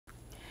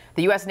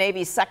The U.S.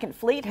 Navy's Second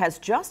Fleet has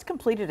just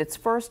completed its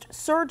first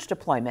surge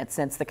deployment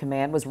since the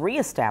command was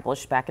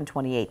reestablished back in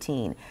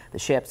 2018. The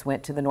ships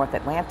went to the North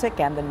Atlantic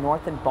and the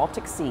North and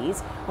Baltic seas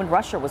when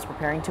Russia was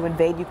preparing to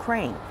invade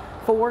Ukraine.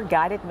 4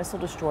 guided missile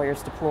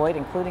destroyers deployed,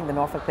 including the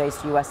Norfolk-based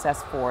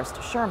USS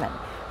Forrest Sherman.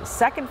 The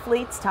Second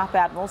Fleet's top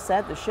admiral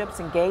said the ships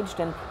engaged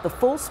in the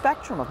full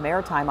spectrum of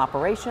maritime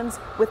operations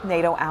with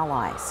NATO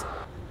allies.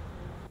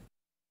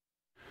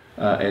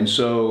 And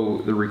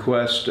so the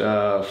request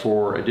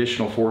for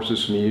additional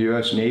forces from the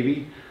U.S.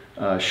 Navy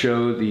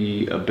show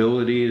the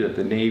ability that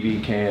the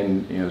Navy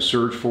can,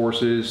 surge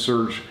forces,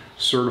 surge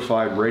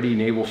certified ready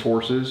naval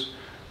forces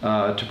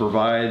to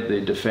provide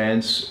the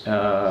defense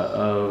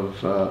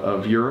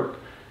of Europe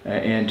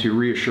and to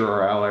reassure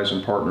our allies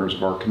and partners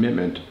of our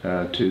commitment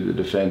to the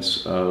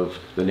defense of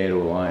the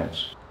NATO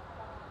alliance.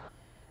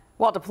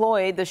 While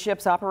deployed, the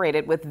ships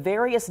operated with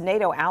various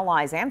NATO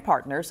allies and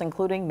partners,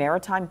 including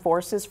maritime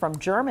forces from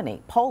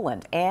Germany,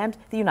 Poland, and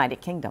the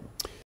United Kingdom.